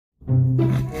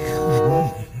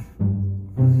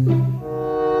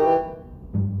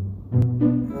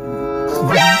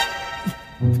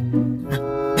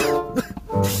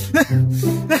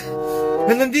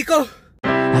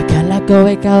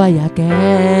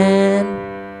tiyakin.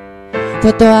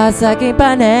 Totoo sa aking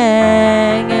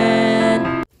paningin.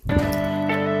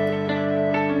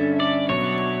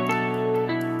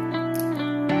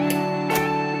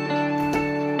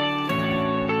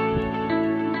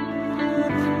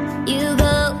 You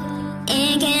go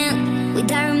and can't,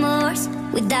 without remorse,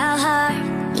 without heart.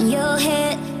 In your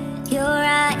head, you're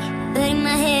right, but in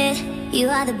my head, you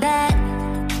are the bad.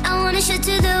 I wanna show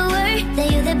to the world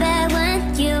that you're the bad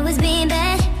one. You was being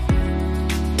bad.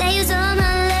 That use all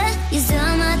my love, use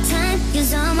all my time,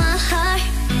 use all my heart.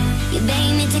 You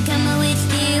begging me to come out with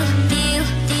you.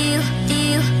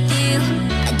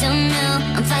 I don't know,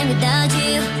 I'm fine without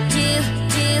you.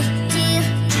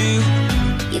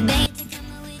 You begging to come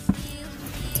out with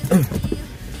you.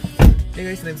 Hey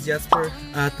guys, name's Jasper.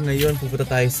 At ngayon pupunta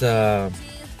tayo sa...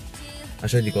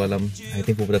 Actually, hindi ko alam. I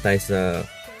think pupunta tayo sa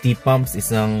tea pumps,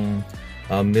 isang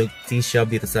milk tea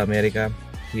shop dito sa Amerika,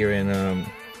 here in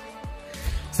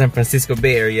San Francisco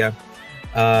Bay Area.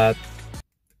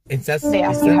 They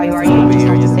ask you how you are, you just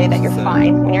have to say that you're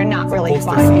fine when you're not really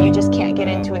fine, and you just can't get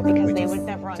into it because they would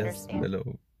never understand.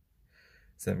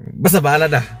 Basta bahala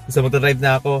na. Basta magta-drive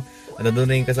na ako. Nandun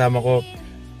na yung kasama ko.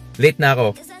 Late na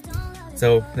ako.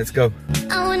 So, let's go.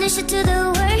 I wanna show to the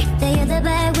world that you're the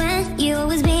bad one. You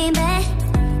always being bad.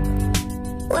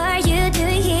 What are you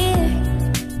doing here?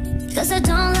 Cause I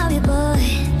don't love you, boy.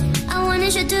 I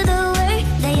wanna show to the world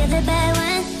that you're the bad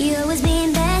one. You always being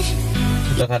bad.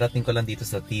 Kakarating ko lang dito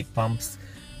sa tea pumps.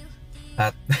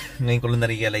 At ngayon ko lang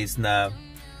na-realize na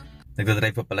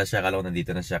nagdadrive pa pala siya. Akala ko nandito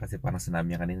na siya kasi parang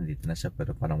sinabi niya kanina nandito na siya.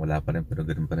 Pero parang wala pa rin. Pero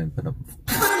ganoon pa rin. Pero...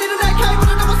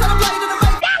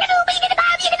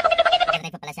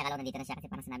 Nagdadrive pa pala siya. Akala ko nandito na siya kasi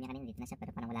parang sinabi niya kanina nandito na siya.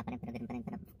 Pero parang wala pa rin. Pero ganoon pa rin.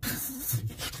 Pero...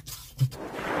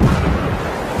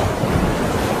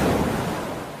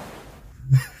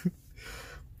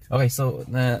 Okay, so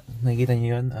nakikita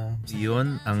niyo yun. Yun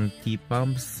ang tea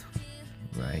pumps.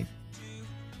 Right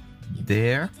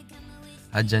there.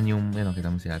 Dyan yung,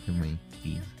 kita mo si ate may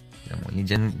tea. Kita mo,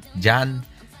 dyan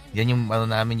yung ano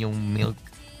namin, yung milk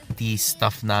tea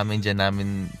stuff namin, dyan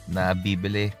namin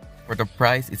nabibili. For the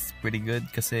price, it's pretty good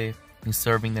kasi yung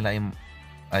serving nila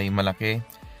ay malaki.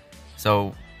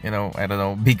 So, I don't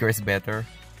know, bigger is better.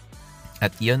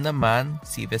 At yun naman,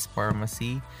 CVS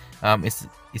Pharmacy,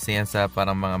 isa yan sa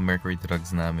parang mga mercury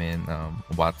drugs namin,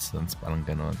 Watsons, parang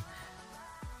ganon.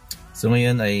 So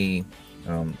ngayon ay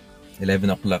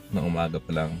 11 o'clock na umaga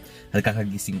pa lang.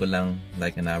 Kakagising ko lang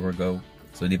like an hour ago.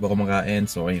 So di pa ako makain.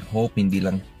 So I hope hindi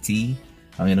lang tea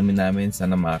ang inumin namin.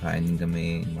 Sana makakain din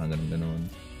kami, mga ganon.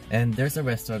 And there's a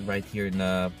restaurant right here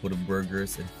na puro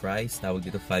burgers and fries. Tawag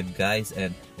dito Five Guys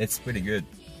and it's pretty good.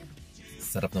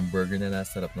 Sarap ng burger nila,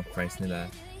 sarap ng fries nila.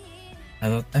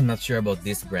 I'm not sure about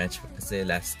this branch kasi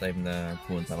last time na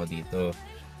punta ko dito,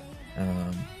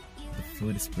 the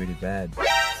food is pretty bad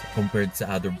compared sa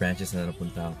other branches na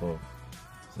napunta ko.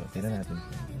 So, tingnan natin.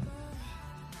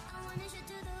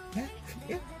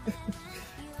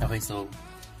 Okay, so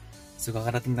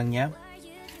kakarating lang niya.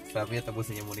 Sabi niya,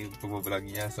 tapusin niya muna yung pag-vlog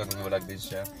niya. So, nag-vlog din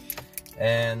siya.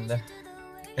 And,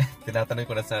 tinatanong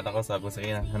ko na sana ako. Sabi ko sa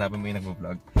kanya, hanapin mo yung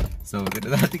nag-vlog. So,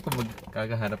 tingnan natin kung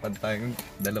magkakahanapan tayong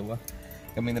dalawa.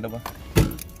 Kami dalawa.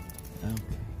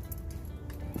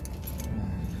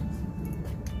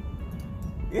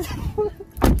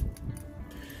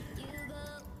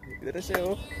 Ito na siya,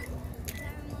 oh.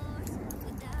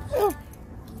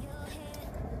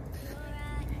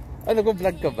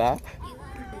 Nag-vlog ka ba?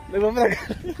 Nag-vlog ka?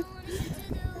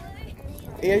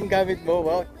 Iyan gamit mo,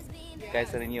 wow.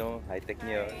 Kaysa rin yung high-tech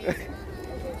niyo.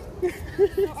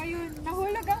 So, ayun,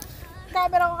 nahulog ang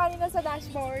camera ko kanina sa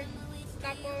dashboard.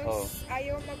 Tapos,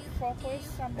 ayaw mag-focus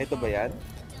sa mukha. Ito ba yan?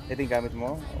 Ito yung gamit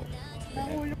mo?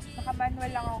 Nahulog.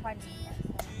 Naka-manual lang ako kanina.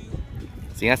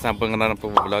 Sige nga, sample nga na ng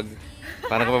pag-vlog.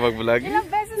 Paano ka ba mag-vlog? Ilang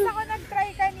beses ako nag-try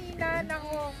kanina.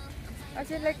 Nako. As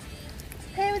in like,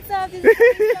 hey, what's up? This is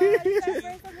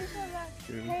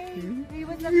hey,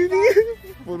 what's up?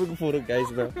 Purog guys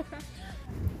na.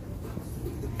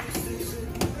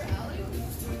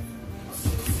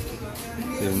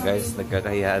 So yun guys,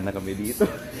 nagkakahiyaan na kami dito.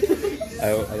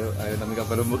 Ayaw namin ka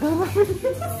pala mukha namin.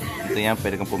 Ito yan,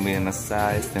 pwede kang pumili ng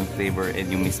size, ng flavor, and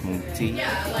yung mismong tea.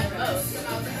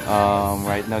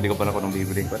 Right now, di ko pala kung anong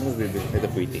bibili. Paano bibili? Ito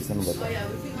pre-taste. Ano ba ito?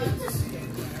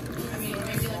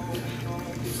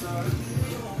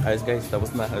 Ayos guys, tapos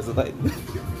na. Ayos na tayo.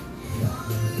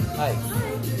 Hi.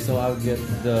 So I'll get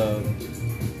the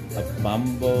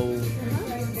mambo,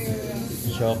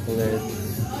 chocolate,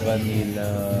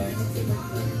 vanilla,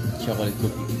 chocolate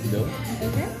cookie dough,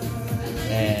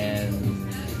 and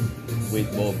with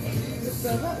boba. So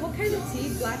what kind of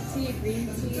tea? Black tea, green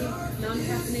tea,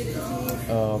 non-caffeinated tea?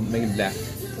 Maybe black.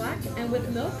 Black and with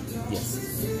milk?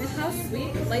 Yes. And how sweet?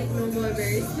 Light, normal, or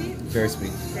very sweet? Very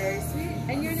sweet. Very sweet.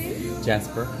 And your name?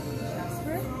 Jasper.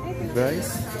 Jasper.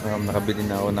 Guys, nakabili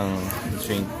na ako ng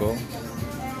drink ko.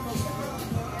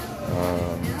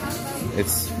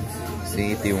 It's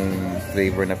see, ito yung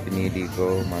flavor na pinili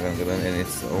ko, mga ganun, and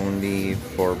it's only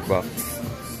 $4,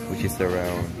 which is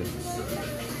around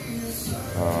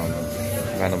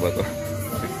ano ba to?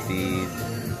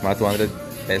 50, mga 200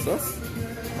 pesos.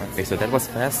 Okay, so that was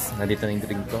fast. Nandito na yung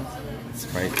drink ko. It's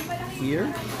right here.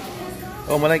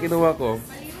 Oh, malaki kinuha ko.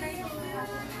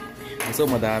 So,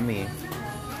 madami.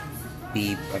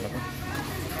 Beep, ano ko?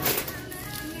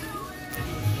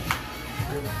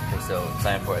 Okay, so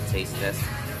time for a taste test.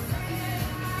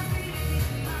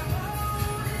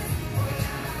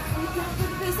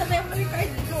 Sa memory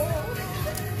card ko.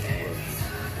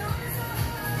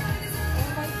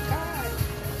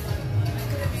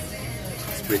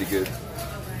 Pretty good.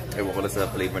 Ewan ko lang sa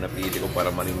flavor na pili ko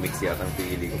para maling-mix yata ang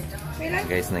pili ko.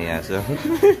 Guys, naiya siya.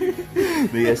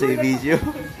 Naiya siya yung video.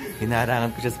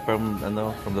 Hinaharangan ko siya from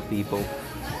the people.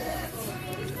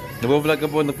 Nag-vlog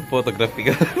ka po, nag-photography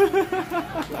ka.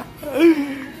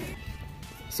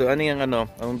 So, ano yung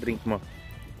anong drink mo?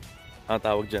 Ang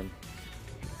tawag dyan?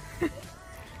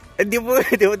 Hindi mo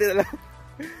din alam.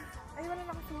 Ay, wala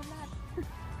nakasulat.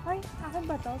 Ay, akin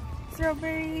ba to?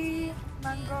 Strawberry,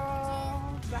 mango,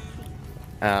 black tea.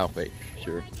 Ah, okay.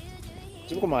 Sure.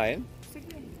 Gusto mo kumain?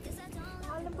 Sige.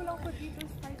 Alam ko lang ko dito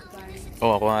sa 5 guys.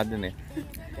 Oo, ako nga din eh.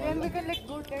 And we can like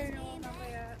go there no,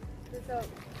 mamaya. So,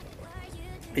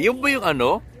 Yung ba yung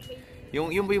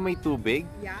Yung ba yung may tubig?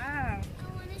 yeah.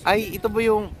 Ay, ito ba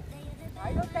yung...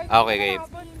 I don't like Okay.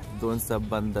 Doon sa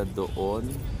banda doon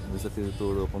sa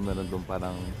tinuturo ko, meron doon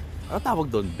parang... Ano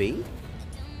tawag doon? Bay?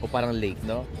 O parang lake,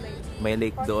 no? May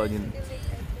lake doon. Yung,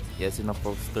 yes, yung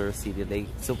Foster City Lake.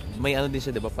 So, may din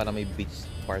siya, di ba? Parang may beach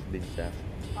part din siya.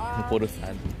 Yung puro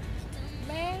sand.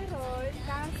 Meron,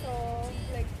 kaso,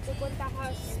 like, pupunta ka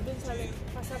dun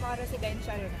sa mga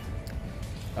residential na.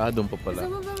 Ah, doon pa pala.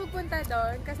 Gusto mo ba magpunta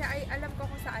doon? Kasi alam ko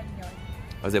kung saan yun.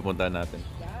 Kasi puntahan natin.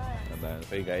 Yeah.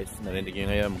 Okay guys, narinig nyo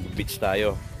ngayon, mag-beach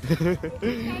tayo.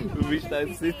 Mag-beach tayo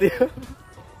sa city.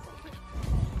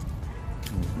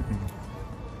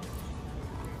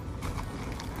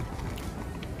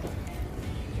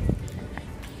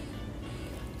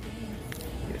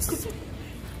 Yes.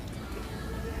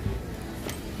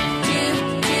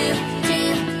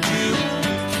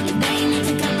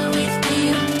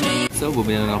 So,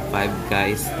 bumili na ng 5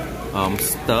 guys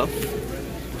stuff.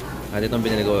 At itong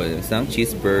pinili ko, isang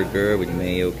cheeseburger with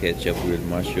mayo, ketchup, grilled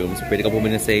mushrooms. Pwede ka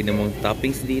bumili sa inyo mong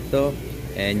toppings dito.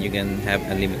 And you can have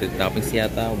unlimited toppings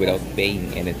yata without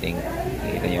paying anything.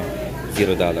 Kita nyo,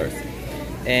 $0.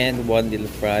 And one little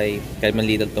fry. Kahit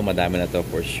man little to, madami na to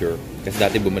for sure. Kasi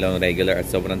dati bumili ako ng regular at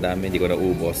sobrang dami, hindi ko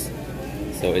naubos.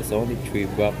 So it's only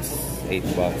 $3, $8,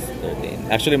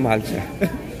 13. Actually, mahal siya.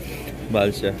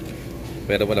 Mahal siya.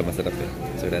 Pero wala, masarap eh.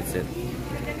 So that's it.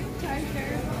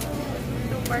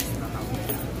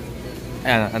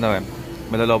 Ayan,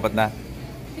 malalobat na.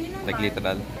 Like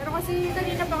literal. Pero kasi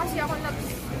kanina pa kasi ako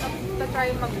nag-try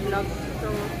mag-vlog.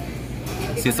 So,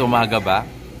 since umaga ba?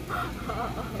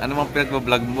 Ano mang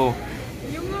pinag-vlog mo?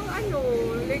 Yung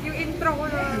like yung intro ko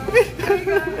na.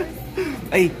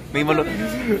 Ay, may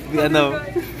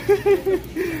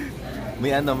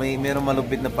merong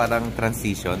malupit na parang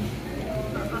transition.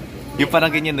 Yung parang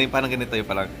ganyan, no? Yung parang ganito, yung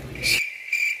parang...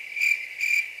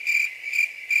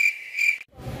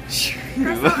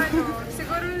 Kaso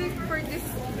siguro like for this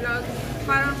vlog,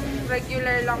 parang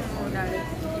regular lang muna.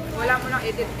 Wala mo nang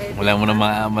edit. Wala mo nang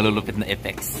malulupit na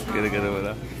effects. Gano'n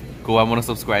wala. Kuha mo ng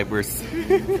subscribers.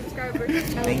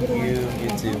 Thank you.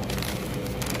 You too.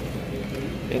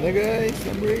 Yan na guys,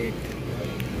 number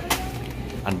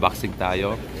 8. Unboxing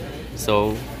tayo.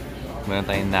 So, meron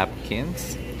tayong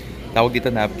napkins. Tawag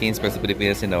dito napkins, pero sa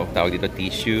Pilipinas, tawag dito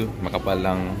tissue. Makapal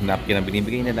lang napkin ang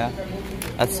binibigay nila.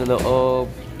 At sa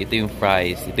loob, ito yung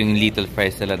fries. Ito yung little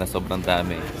fries nila na sobrang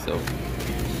dami. So,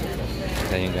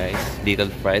 ito yun guys. Little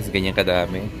fries, ganyan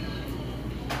kadami.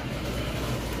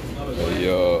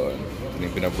 Ayun. Ito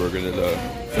yung pinaburger nila.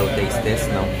 So, taste test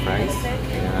ng fries.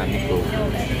 Kailangan ko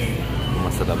kung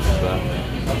masarap ba.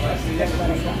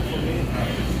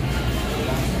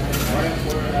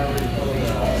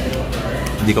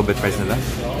 Hindi ko bet fries nila.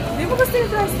 Hindi mo gusto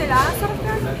yung fries nila? Sarap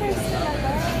na yung fries nila.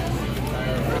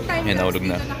 Yan, nahulog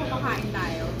na.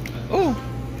 Oh,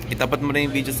 itapat mo na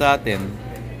yung video sa atin.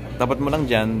 Tapat mo lang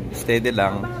dyan, steady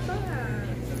lang.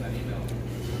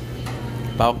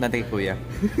 Pawak natin kay kuya.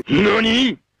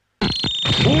 NANI?!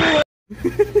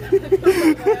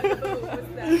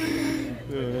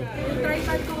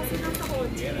 Tripod ko kasi nasa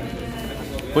kotse.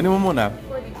 Kunin mo muna.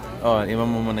 Oh, iwan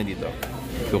mo muna dito.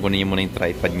 Kukunin niyo muna yung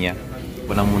tripod niya.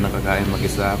 Walang muna kakain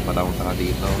mag-isa, patunta ka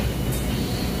dito.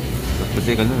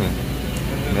 Kasi ganun eh.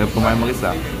 Meron kumain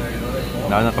mag-isa.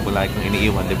 Lalo na kapag lagi kang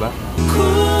iniiwan, di ba?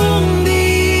 Kung di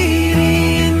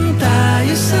rin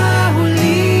tayo sa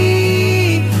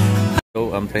huli.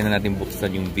 So, try na natin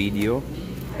buksan yung video.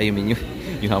 Ay,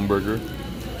 yung hamburger.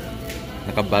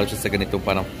 Nakabalot siya sa ganitong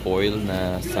parang foil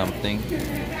na something.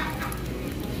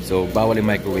 So, bawal yung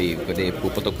microwave kasi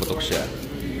puputok-putok siya.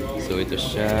 So, ito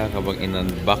siya habang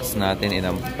in-unbox natin,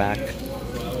 in-unpack.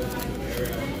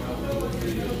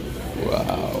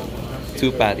 Wow.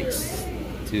 2 patties.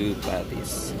 2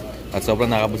 patties. At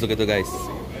sobrang nakabusog ito, guys.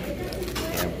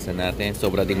 Ayan, buksan natin.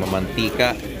 Sobra ding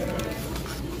mamantika.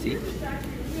 See?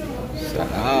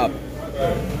 Sarap!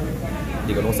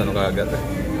 Hindi ko alam kung saan kakagat.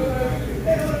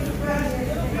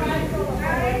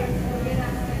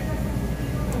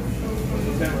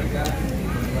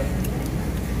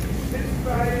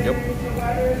 Yep.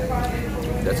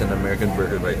 That's an American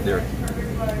burger right there.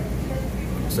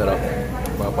 Sarap.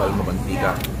 Mapal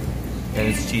mamantika. And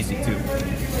it's cheesy too.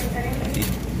 See?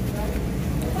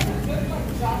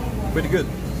 Pretty good.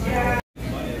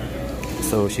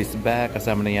 So she's back.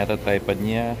 Kasama na yata tripod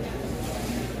niya.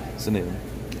 Saan na yun?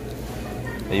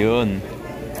 Ayun.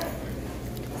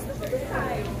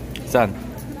 Saan?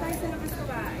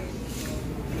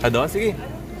 Doon? Sige.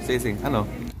 Sige. Ano?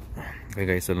 Okay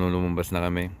guys, so lumabas na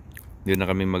kami. Doon na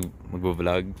kami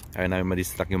mag-vlog. Ayaw namin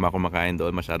ma-distract yung mga kumakain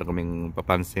doon. Masyado kaming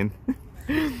papansin.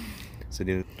 So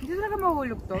dito. Hindi talaga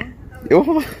mahulog to?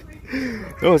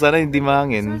 Oo, sana hindi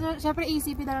mahangin. So, syempre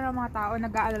isipin na lang ng mga tao,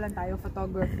 nag-aalala lang tayo,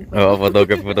 photography. Oo,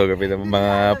 photography.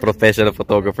 Mga professional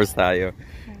photographers tayo.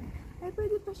 Ay,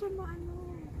 pwede pa siya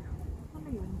maano. Ano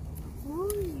yun?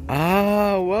 Uy.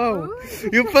 Ah, wow.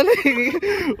 Yung pala.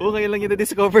 Okay lang yun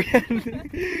na-discover yan.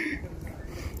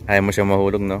 Ayaw mo siya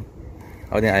mahulog, no?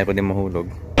 Ako din, ayaw ko din mahulog.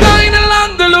 Tayo na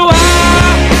lang dalawa!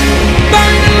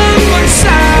 Tayo na lang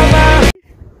magsama!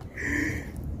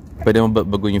 Pwede mo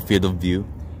baguhin yung field of view?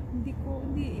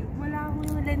 Hindi. Wala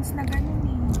akong lens na ganun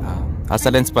eh.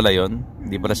 Sa lens pala yun?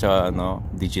 Hindi pala siya,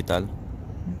 digital?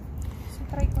 So,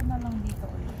 try ko na lang dito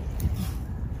ulit.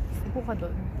 Upo ka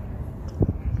doon.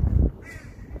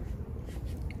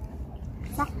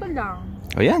 Sakto lang.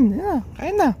 O yan,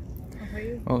 kaya na.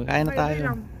 Okay. O, kaya na tayo. Okay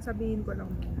lang. Sabihin ko lang.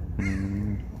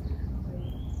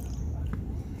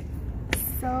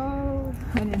 So,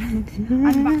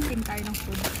 unboxing tayo ng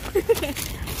food.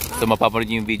 So, mapapanood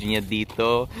yung video niya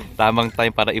dito. Tamang time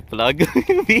para i-vlog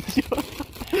yung video.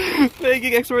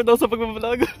 Naging expert daw sa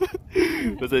pag-vlog.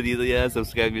 So, dito yan.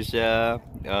 Subscribe nyo siya.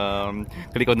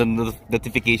 Click on the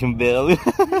notification bell.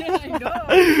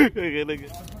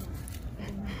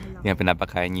 Yan,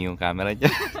 pinapakain niyo yung camera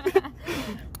niya.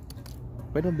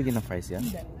 Pwede mo bigyan ng fries yan?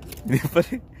 Hindi pa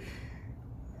rin.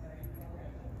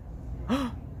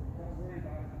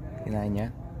 Kinain niya?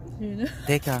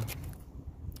 Teka.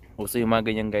 Uso yung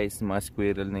mga ganyan guys, mga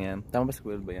squirrel na yan. Tama ba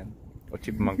squirrel ba yan? O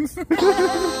chipmunks?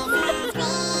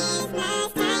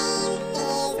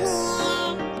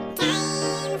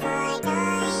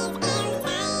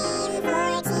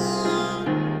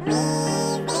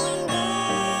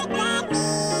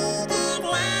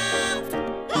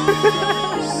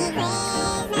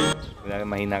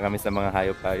 Mahina kami sa mga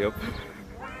hayop-hayop.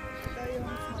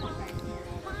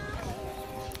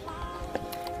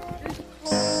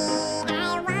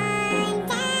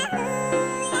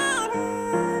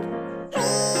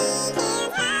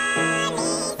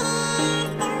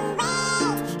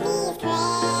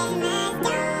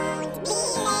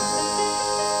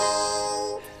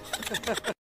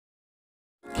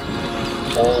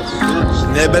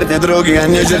 Nie berte drogi, a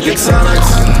nie żerki Xanax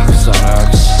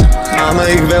Mama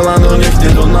ich wela, no niech nie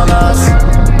do na nas